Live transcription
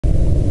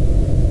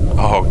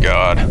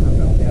God.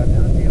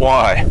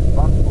 Why?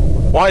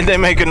 Why'd they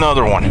make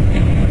another one?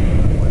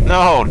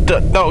 No,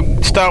 no,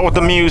 stop with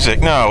the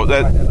music. No,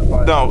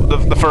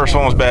 the first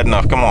one was bad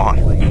enough. Come on.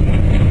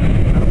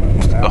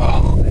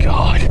 Oh,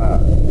 God.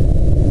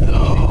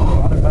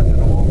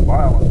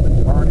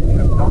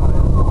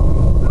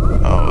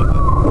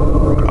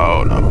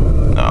 Oh, no.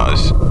 No,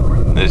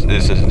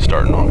 this isn't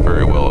starting off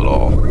very well at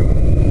all.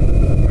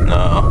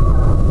 No.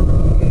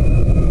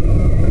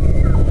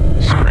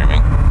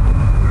 Screaming.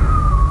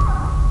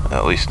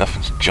 At least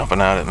nothing's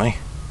jumping out at me.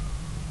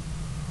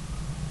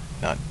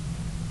 Not.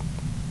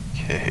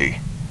 Okay.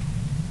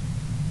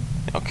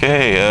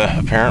 Okay,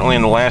 apparently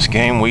in the last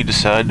game we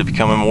decided to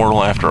become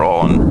immortal after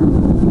all,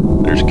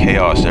 and there's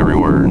chaos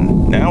everywhere,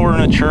 and now we're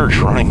in a church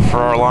running for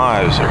our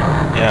lives, or,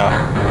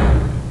 yeah.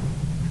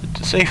 It's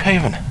a safe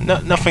haven.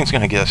 Nothing's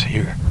gonna get us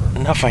here.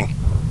 Nothing.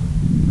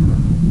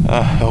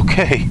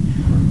 Okay.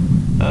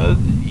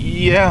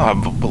 Yeah,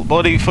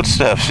 bloody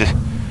footsteps.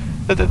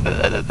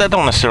 That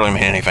don't necessarily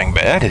mean anything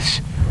bad. It's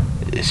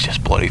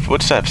just bloody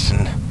footsteps,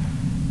 and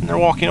they're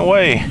walking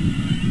away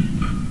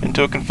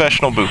into a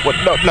confessional booth. What?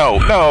 No.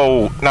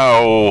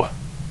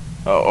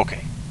 Oh,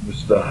 okay.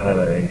 Mr.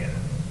 Hanning,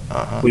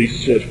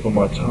 please sit, for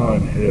my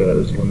time here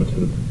is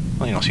limited.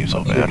 Well, you don't seem so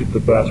I bad. take it the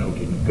battle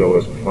didn't go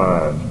as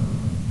planned.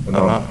 An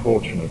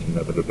unfortunate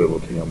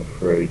inevitability, I'm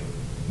afraid.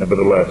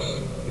 Nevertheless,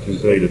 it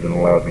has aided and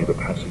allowed me the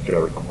passage I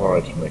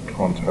required to make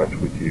contact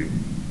with you.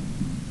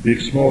 The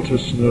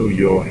Exmortis know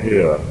you're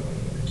here,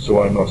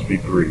 so I must be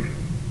brief.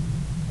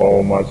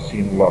 All might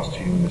seem lost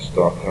to you in this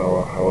dark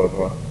hour,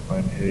 however, I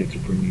am here to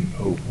bring you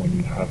hope when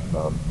you have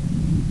none.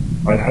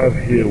 I have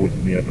here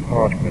with me a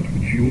parchment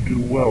which you will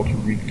do well to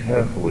read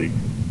carefully.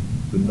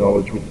 The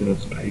knowledge within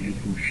its pages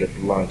will shed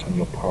light on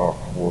your path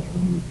towards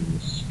removing the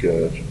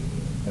scourge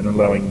and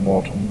allowing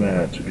mortal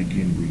man to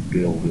begin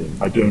rebuilding.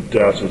 I don't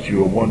doubt that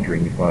you are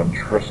wondering if I am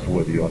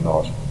trustworthy or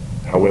not.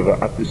 However,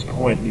 at this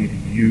point, neither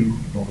you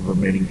nor the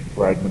remaining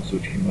fragments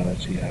of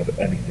humanity have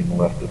anything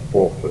left to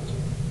forfeit.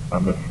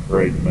 I'm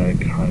afraid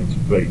mankind's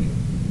fate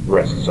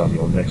rests on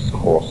your next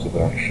course of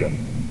action.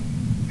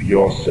 For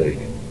your sake,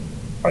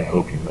 I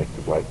hope you make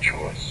the right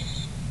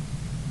choice.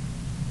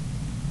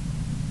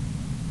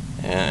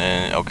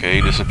 And okay,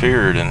 he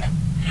disappeared, and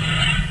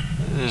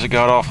there's a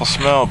god-awful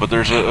smell, but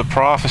there's a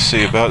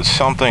prophecy about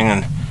something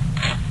and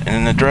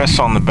an address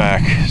on the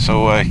back,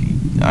 so I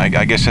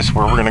guess that's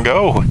where we're gonna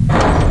go.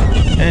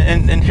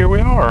 And here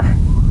we are.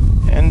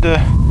 And,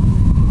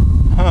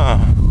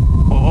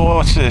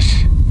 what's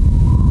this?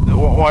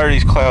 Why are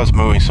these clouds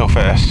moving so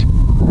fast?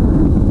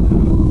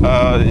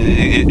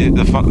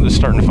 It's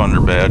starting to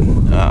thunder bad.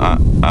 I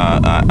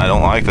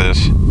don't like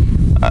this.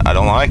 I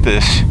don't like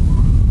this.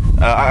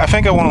 I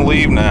think I want to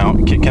leave now.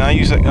 Can I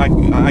use that?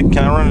 Can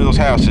I run into those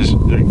houses?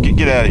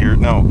 Get out of here.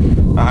 No,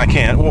 I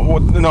can't.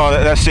 No,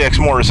 that's the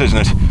Exmortis, isn't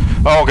it?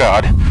 Oh,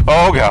 God.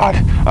 Oh, God.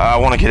 I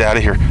want to get out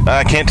of here.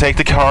 I can't take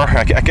the car.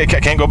 I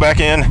can't go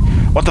back in.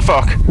 What the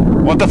fuck?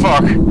 What the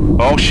fuck?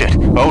 Oh, shit.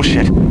 Oh,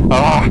 shit.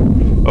 Ah.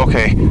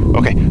 Okay.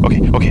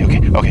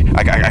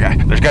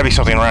 There's gotta be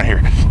something around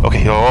here.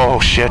 Okay. Oh,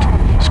 shit.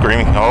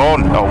 Screaming. Oh,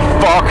 no.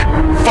 Fuck.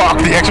 Fuck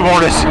the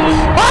Exmortis.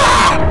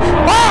 Ah!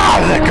 Ah!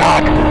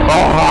 God.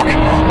 Oh, fuck.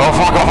 Oh,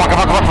 fuck. Oh,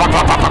 fuck.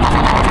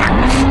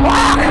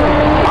 Fuck.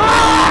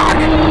 Fuck.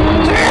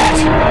 Shit.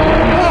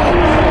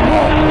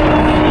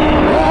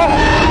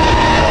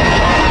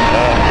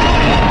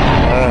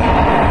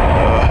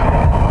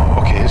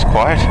 Okay, it's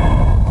quiet.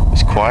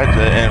 It's quiet.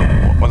 And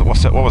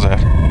what's that? What was that?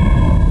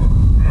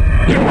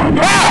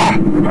 Ah!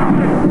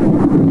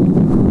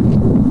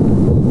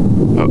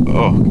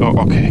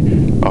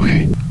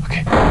 Okay.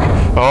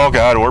 Oh,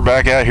 God, we're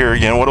back out here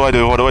again. What do I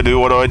do? I don't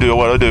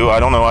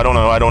know.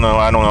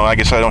 I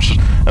guess I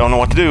don't know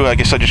what to do. I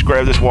guess I just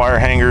grab this wire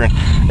hanger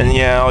and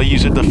yeah, I'll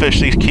use it to fish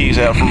these keys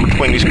out from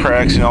between these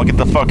cracks, and I'll get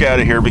the fuck out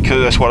of here,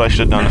 because that's what I should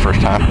have done the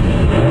first time.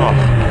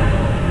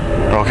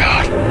 Oh,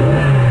 God.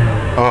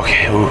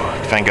 Okay, ooh,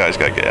 thank God it's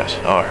got gas.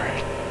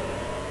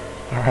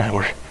 Alright,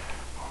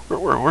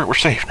 we're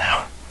safe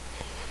now.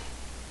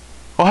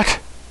 What?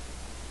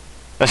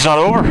 That's not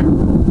over?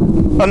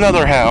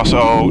 Another house.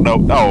 Oh, no.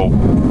 Oh,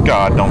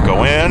 God, don't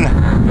go in.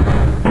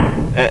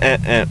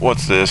 And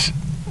what's this?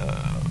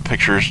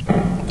 Pictures,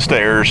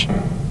 stairs,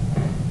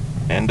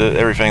 and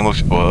everything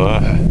looks...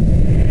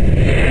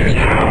 okay.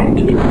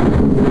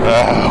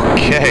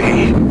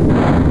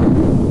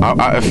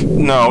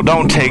 No,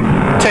 don't take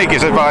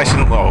his advice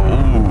and... Oh,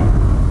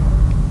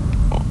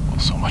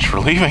 so much for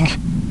leaving.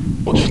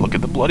 We'll just look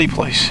at the bloody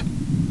place.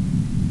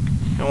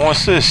 And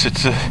what's this?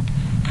 It's a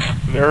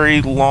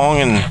very long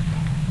and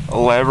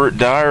elaborate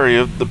diary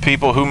of the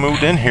people who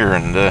moved in here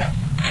and the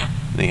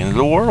end of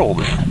the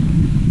world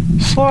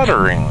and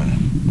slaughtering. And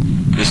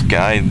this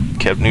guy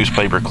kept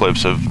newspaper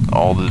clips of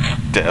all the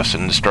deaths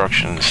and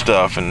destruction and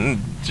stuff, and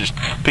just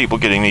people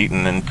getting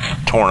eaten and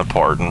torn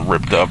apart and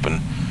ripped up.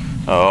 And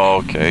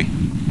okay,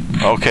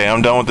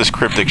 I'm done with this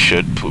cryptic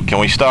shit. Can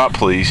we stop,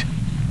 please?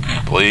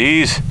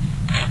 Please?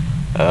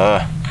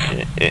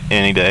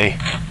 Any day.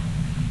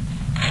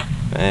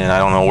 And I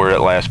don't know where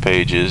that last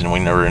page is, and we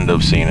never end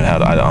up seeing it.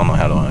 I don't know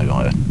how to.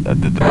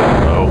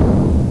 Oh,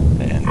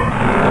 and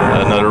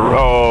another.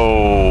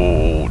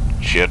 Oh,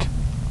 shit.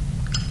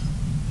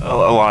 A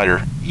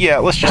lighter. Yeah,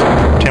 let's just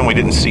pretend we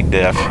didn't see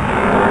death.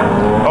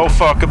 Oh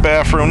fuck, a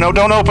bathroom. No,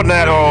 don't open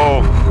that.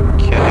 Oh,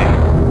 okay.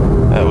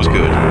 That was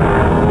good.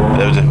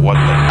 That was what the.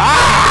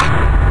 Ah!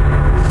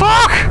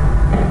 Fuck!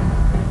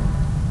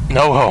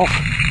 No hope.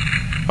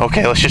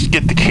 Okay, let's just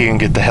get the key and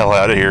get the hell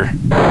out of here.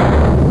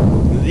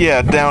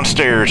 Yeah,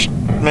 downstairs.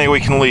 Maybe we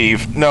can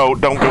leave. No,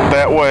 don't go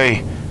that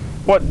way.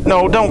 What?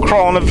 No, don't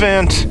crawl in a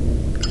vent.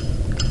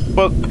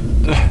 Well,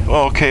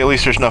 okay, at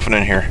least there's nothing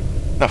in here.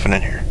 Nothing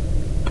in here.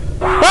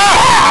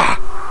 Ah!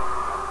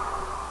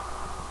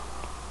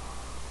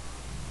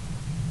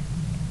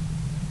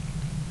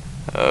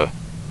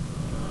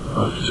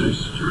 I've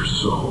tasted your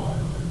soul.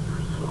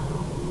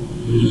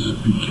 It is a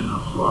beacon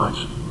of light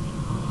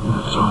in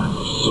a time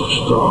of such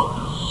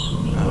darkness.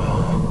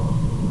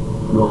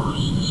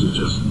 Yours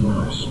suggests when I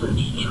spent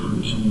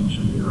eternity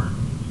engineering.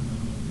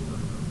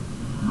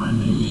 My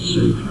name is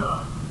Savior.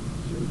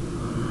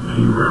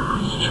 Pay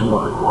reference to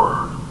my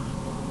word.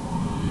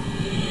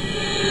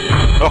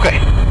 Okay.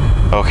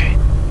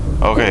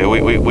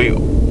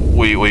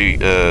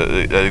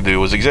 That dude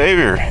was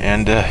Xavier,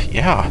 and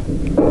yeah.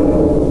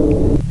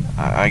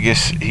 I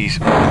guess he's.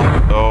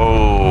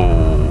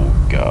 Oh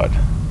God.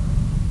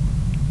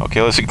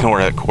 Okay, let's ignore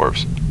that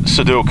corpse.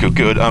 Sudoku,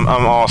 good. I'm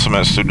awesome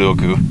at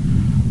Sudoku.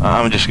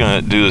 I'm just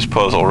gonna do this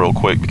puzzle real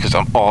quick because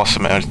I'm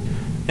awesome at it.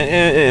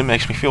 It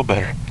makes me feel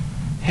better.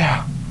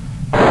 Yeah.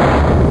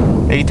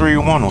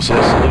 831 was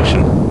the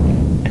solution.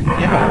 And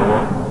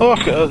yeah.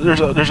 Look,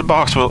 there's a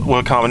box with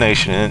a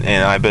combination,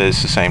 and I bet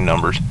it's the same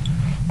numbers.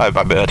 I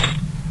bet.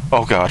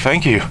 Oh God,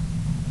 thank you.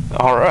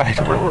 All right,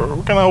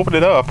 we're gonna open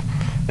it up.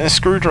 And a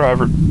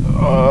screwdriver.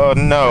 No,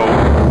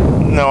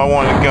 I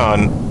want a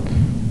gun.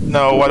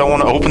 No, I don't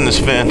want to open this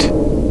vent. I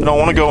don't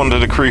want to go into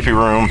the creepy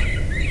room.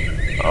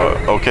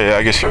 Okay,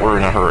 I guess we're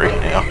in a hurry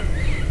now.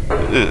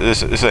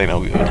 This ain't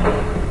no good.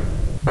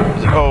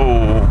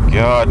 Oh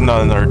God,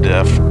 another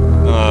death.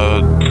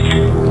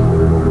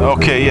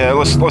 Okay, yeah,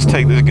 let's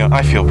take this gun.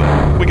 I feel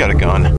better. We got a gun.